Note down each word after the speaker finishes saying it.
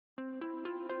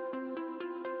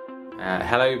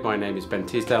Hello, my name is Ben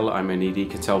Teasdale. I'm an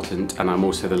ED consultant and I'm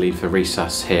also the lead for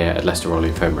Resus here at Leicester Royal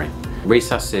Infirmary.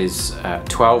 Resus is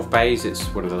 12 bays. It's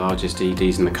one of the largest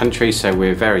EDs in the country, so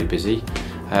we're very busy.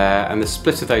 And the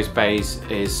split of those bays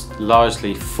is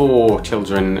largely 4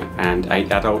 children and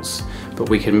 8 adults, but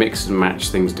we can mix and match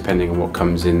things depending on what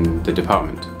comes in the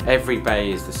department. Every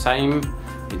bay is the same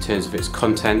in terms of its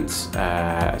contents,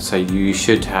 so you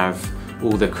should have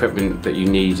all the equipment that you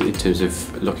need in terms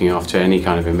of looking after any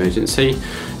kind of emergency.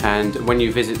 And when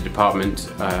you visit the department,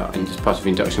 and as part of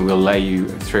induction, we'll lay you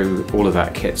through all of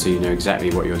that kit so you know exactly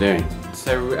what you're doing.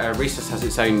 So Resus has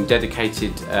its own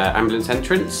dedicated ambulance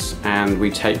entrance, and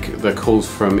we take the calls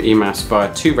from EMAS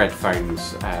via 2 red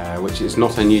phones, which is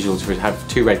not unusual to have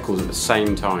 2 red calls at the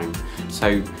same time.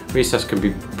 So Resus can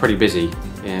be pretty busy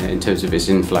in terms of its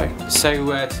inflow. So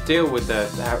to deal with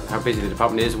how busy the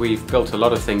department is, we've built a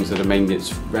lot of things that are made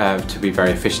to be very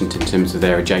efficient in terms of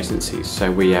their adjacencies.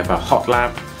 So we have a hot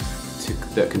lab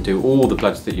that can do all the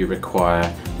bloods that you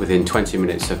require within 20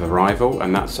 minutes of arrival,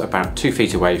 and that's about 2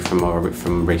 feet away from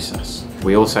Resus.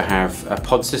 We also have a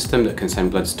pod system that can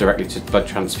send bloods directly to blood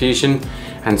transfusion,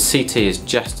 and CT is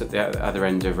just at the other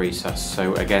end of Resus.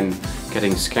 So again,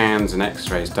 getting scans and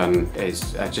x-rays done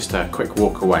is just a quick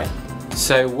walk away.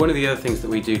 So one of the other things that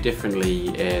we do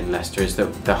differently in Leicester is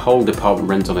that the whole department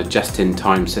runs on a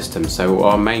just-in-time system. So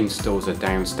our main stores are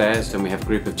downstairs, and we have a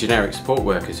group of generic support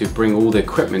workers who bring all the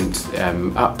equipment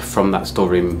up from that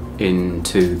storeroom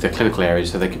into the clinical area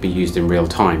so they can be used in real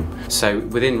time. So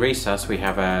within Resus we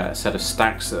have a set of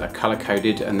stacks that are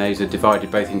colour-coded, and those are divided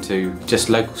both into just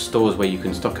local stores where you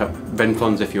can stock up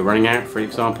Venflons if you're running out, for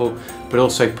example, but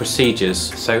also procedures.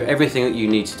 So everything that you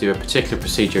need to do a particular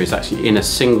procedure is actually in a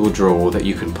single drawer that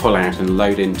you can pull out and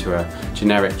load into a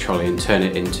generic trolley and turn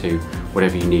it into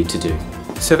whatever you need to do.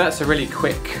 So that's a really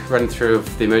quick run through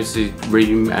of the emergency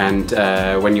room, and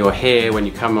when you're here, when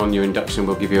you come on your induction,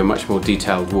 we'll give you a much more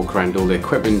detailed walk around all the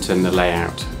equipment and the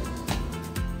layout.